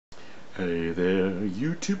Hey there,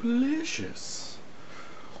 YouTubelicious.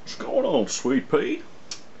 What's going on, sweet pea?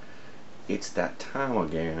 It's that time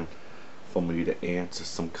again for me to answer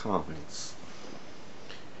some comments.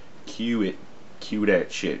 Cue it. Cue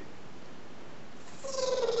that shit.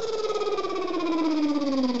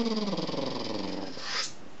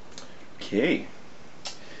 Okay.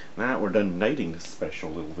 Now we're done nighting this special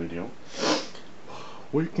little video.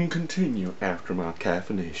 We can continue after my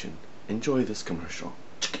caffeination. Enjoy this commercial.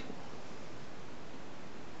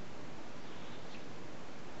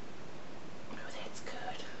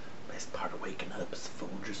 Part of waking up is the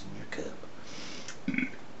Folgers in your cup.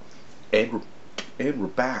 And we're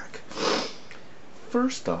back.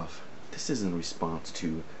 First off, this is in response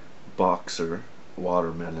to Boxer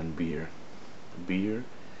watermelon beer. Beer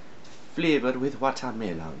flavored with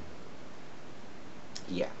watermelon.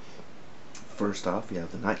 Yeah. First off, we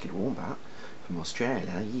have the Naked Wombat from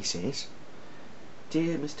Australia. He says,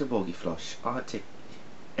 "Dear Mr. Boggy Flush, I take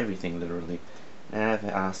everything literally.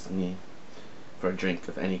 Never asked me for a drink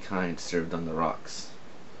of any kind served on the rocks."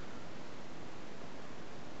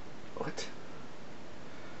 What?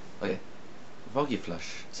 Okay. Voggy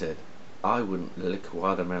Flush said, "I wouldn't lick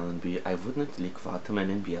watermelon beer. I wouldn't lick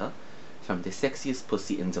watermelon beer from the sexiest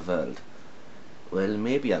pussy in the world." Well,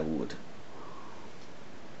 maybe I would.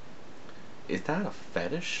 Is that a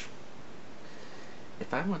fetish?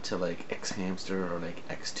 If I went to like X Hamster or like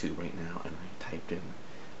X2 right now and I typed in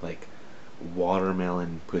like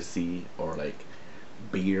watermelon pussy or like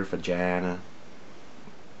beer vagina,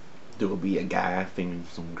 there will be a guy fingering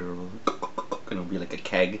some girl and it'll be like a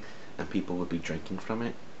keg and people would be drinking from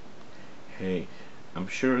it. Hey, I'm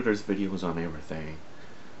sure there's videos on everything.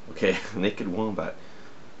 Okay, Naked Wombat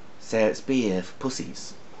says beer for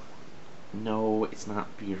pussies. No, it's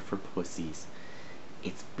not beer for pussies.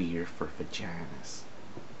 It's beer for vaginas.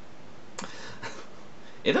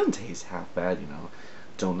 It doesn't taste half bad, you know.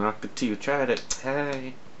 Don't knock it till you tried it.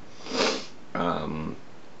 Hey.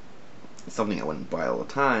 Something I wouldn't buy all the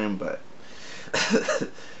time, but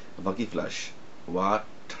Voggy Flush,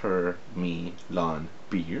 watermelon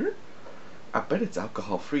beer? I bet it's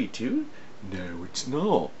alcohol free too. No, it's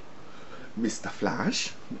not, Mr.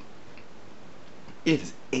 Flash. It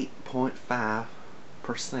is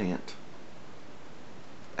 8.5%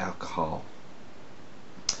 alcohol.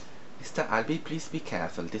 Mr. Albee, please be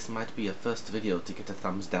careful. This might be your first video to get a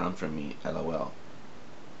thumbs down from me. LOL.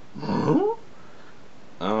 Huh?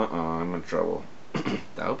 I'm in trouble.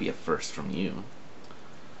 That would be a first from you.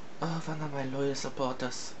 Oh, one of my loyal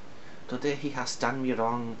supporters. Today he has done me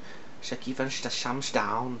wrong. Shall even the shams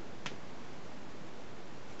down.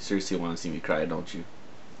 Seriously want to see me cry, don't you?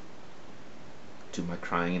 Do my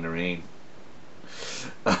crying in the rain.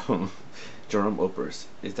 Jerome Opers.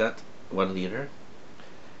 Is that 1 liter?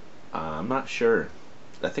 I'm not sure.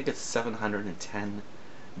 I think it's 710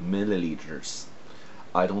 milliliters.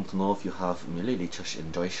 I don't know if you have milliliters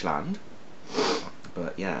in Deutschland,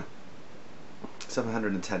 but yeah,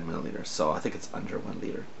 710 milliliters, so I think it's under 1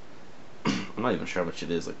 liter. I'm not even sure how much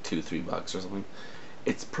it is, like $2-3 or something.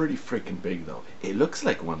 It's pretty freaking big though. It looks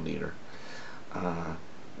like 1 liter.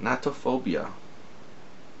 Natophobia.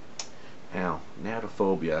 Now,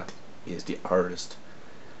 Natophobia is the artist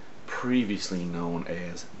previously known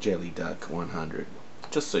as Jelly Duck 100.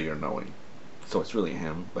 Just so you're knowing. So it's really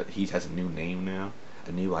him, but he has a new name now.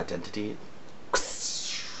 A new identity.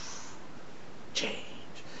 Change.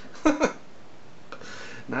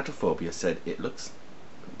 Natophobia said it looks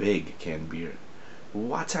big, canned beer.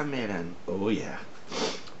 Watermelon. Oh yeah.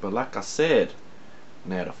 But like I said,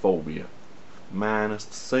 Natophobia minus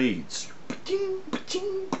the seeds.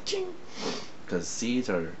 Because seeds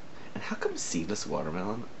are... And how come seedless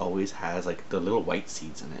watermelon always has like the little white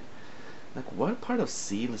seeds in it? Like, what part of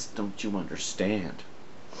seedless don't you understand?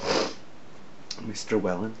 Mr.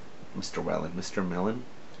 Melon, Mr.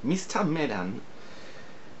 Melon,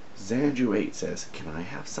 Xandrew 8 says, "Can I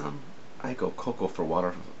have some? I go cocoa for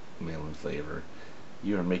watermelon flavor.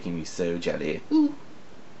 You are making me so jelly." Ooh.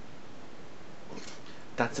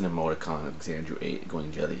 That's an emoticon of Xandrew 8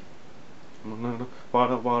 going jelly.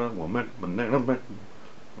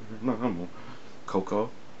 Cocoa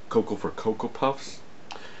for Cocoa Puffs.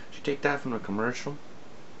 Did you take that from a commercial?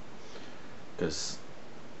 Because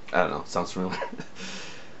I don't know, sounds familiar.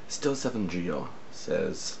 Still 7 Geo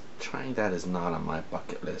says, "Trying that is not on my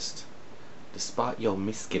bucket list. Despite your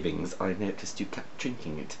misgivings, I noticed you kept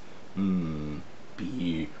drinking it.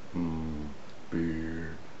 Beer.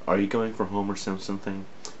 Beer. Are you going for Homer Simpson thing?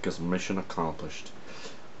 Because mission accomplished."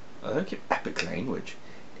 I like your epic language.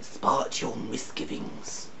 Despite your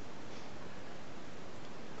misgivings.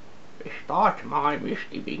 Despite my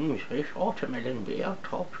misgivings, this watermelon beer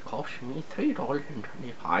cost me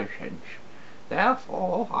 $3.25.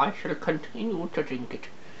 Therefore, I shall continue to drink it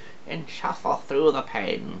and suffer through the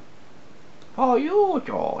pain. For you,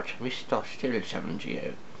 George, Mr. Still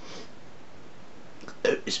 70.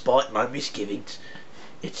 Despite my misgivings,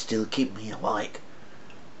 it still keep me awake.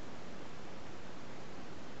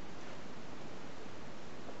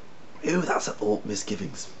 Ooh, that's a oh,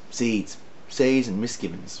 misgivings. Seeds and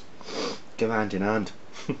misgivings go hand in hand.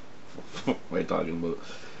 What are you talking about?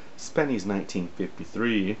 Spenny's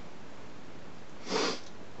 1953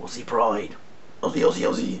 Aussie pride. Aussie, Aussie,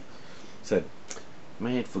 Aussie. said,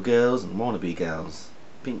 made for girls and wannabe girls.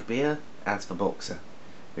 Pink beer, ads for boxer.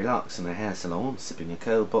 Relax in a hair salon, sipping a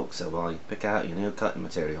cold boxer while you pick out your new cutting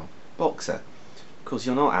material. Boxer, because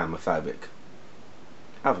you're not homophobic.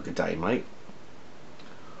 Have a good day, mate.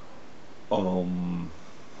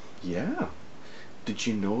 Yeah. Did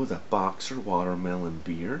you know that Boxer Watermelon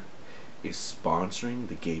Beer is sponsoring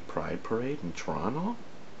the Gay Pride Parade in Toronto?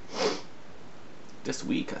 This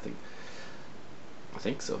week, I think. I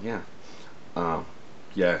think so, yeah.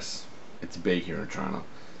 Yes, it's big here in Toronto.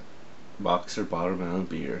 Boxer Watermelon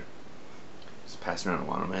Beer. Just passing around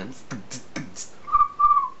watermelons.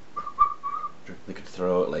 They could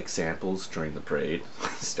throw out like samples during the parade.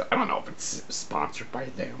 I don't know if it's sponsored by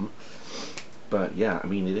them, but yeah, I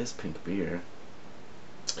mean it is pink beer.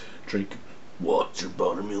 Drink. What's your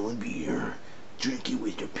watermelon beer? Drink it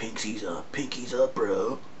with your pinkies up. Pinkies up,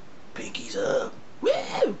 bro. Pinkies up.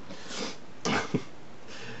 Woo!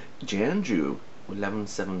 Janju,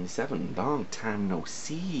 1177. Long time no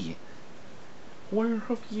see. Where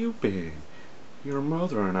have you been? Your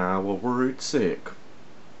mother and I were worried sick.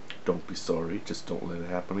 Don't be sorry, just don't let it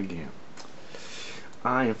happen again.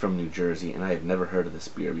 I am from New Jersey and I have never heard of this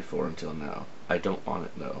beer before until now. I don't want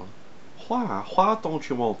it though. Why? Why don't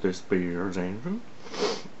you want this beer, Andrew?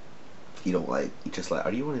 You don't like, you just like,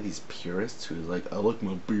 are you one of these purists who's like, I like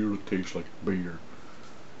my beer to taste like beer?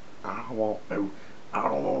 I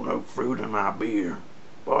don't want no fruit in my beer.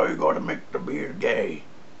 Why you gotta make the beer gay?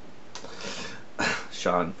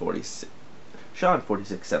 Sean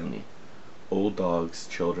 4670. Old dogs,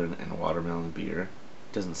 children, and watermelon beer.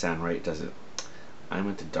 Doesn't sound right, does it? I'm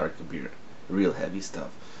into darker beer. Real heavy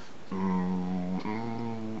stuff. I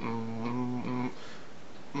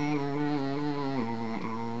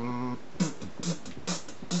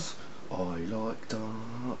like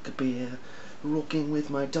dark beer. Rocking with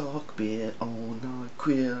my dark beer all night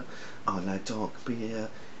queer. I like dark beer.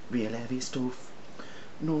 Real heavy stuff.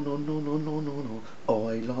 No, no, no, no, no, no, no.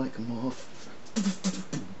 I like muff.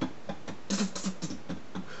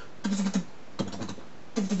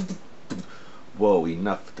 Whoa,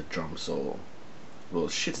 enough with the drum solo. Well,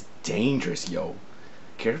 shit's dangerous, yo.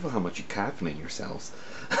 Careful how much you caffeinate yourselves.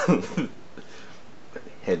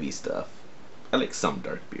 Heavy stuff. I like some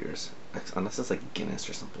dark beers. Unless it's like Guinness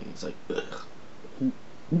or something. It's like, ugh.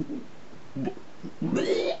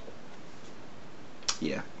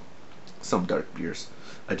 Yeah. Some dark beers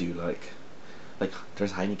I do like. Like,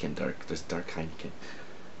 there's Heineken dark. There's dark Heineken.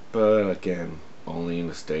 But again, only in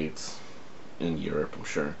the States. In Europe, I'm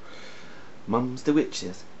sure. Mum's the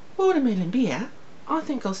witches. Watermelon beer? I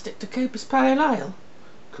think I'll stick to Cooper's Pale Ale.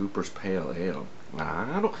 Cooper's Pale Ale.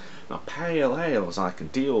 I don't. Now, pale ales I can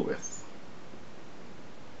deal with.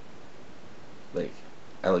 Like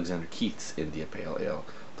Alexander Keith's India Pale Ale.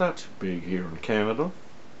 That's big here in Canada.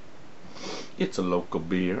 It's a local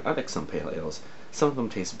beer. I like some pale ales. Some of them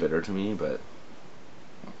taste bitter to me, but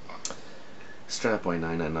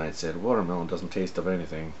Strapboy999 said watermelon doesn't taste of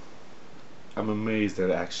anything. I'm amazed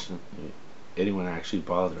that anyone actually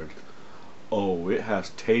bothered. Oh, it has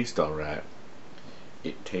taste alright.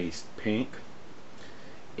 It tastes pink.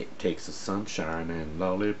 It takes the sunshine and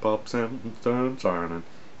lollipops and sunshine and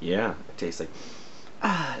yeah, it tastes like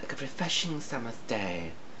like a refreshing summer's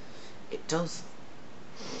day. It does.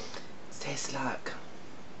 It tastes like a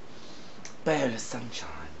bowl of sunshine.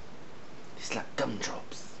 It's like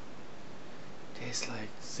gumdrops. It tastes like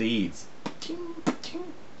seeds.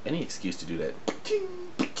 Any excuse to do that.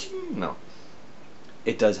 No.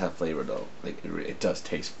 It does have flavor though. Like it does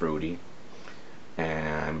taste fruity.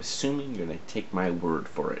 And I'm assuming you're gonna take my word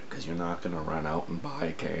for it, because you're not gonna run out and buy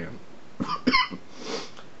a can.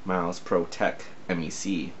 Miles Pro Tech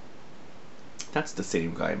MEC. That's the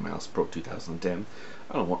same guy, Miles Pro 2010.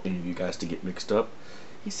 I don't want any of you guys to get mixed up.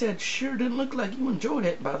 He said, sure didn't look like you enjoyed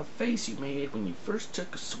it by the face you made when you first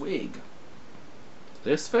took a swig.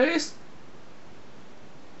 This face?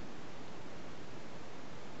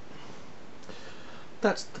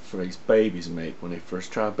 That's the face babies make when they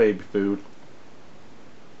first try baby food.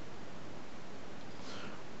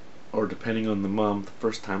 Or depending on the mom, the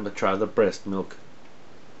first time to try the breast milk.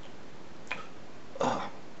 Oh,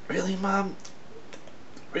 really, Mom?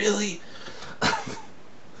 Really?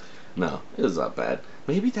 No, it was not bad.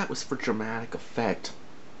 Maybe that was for dramatic effect.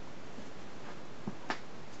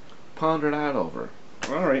 Ponder that over.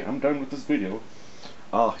 Alright, I'm done with this video.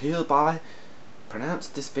 I'll hereby pronounce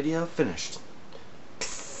this video finished.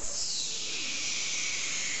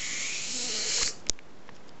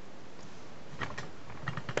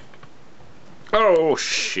 Oh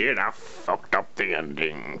shit, I fucked up the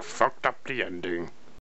ending. Fucked up the ending.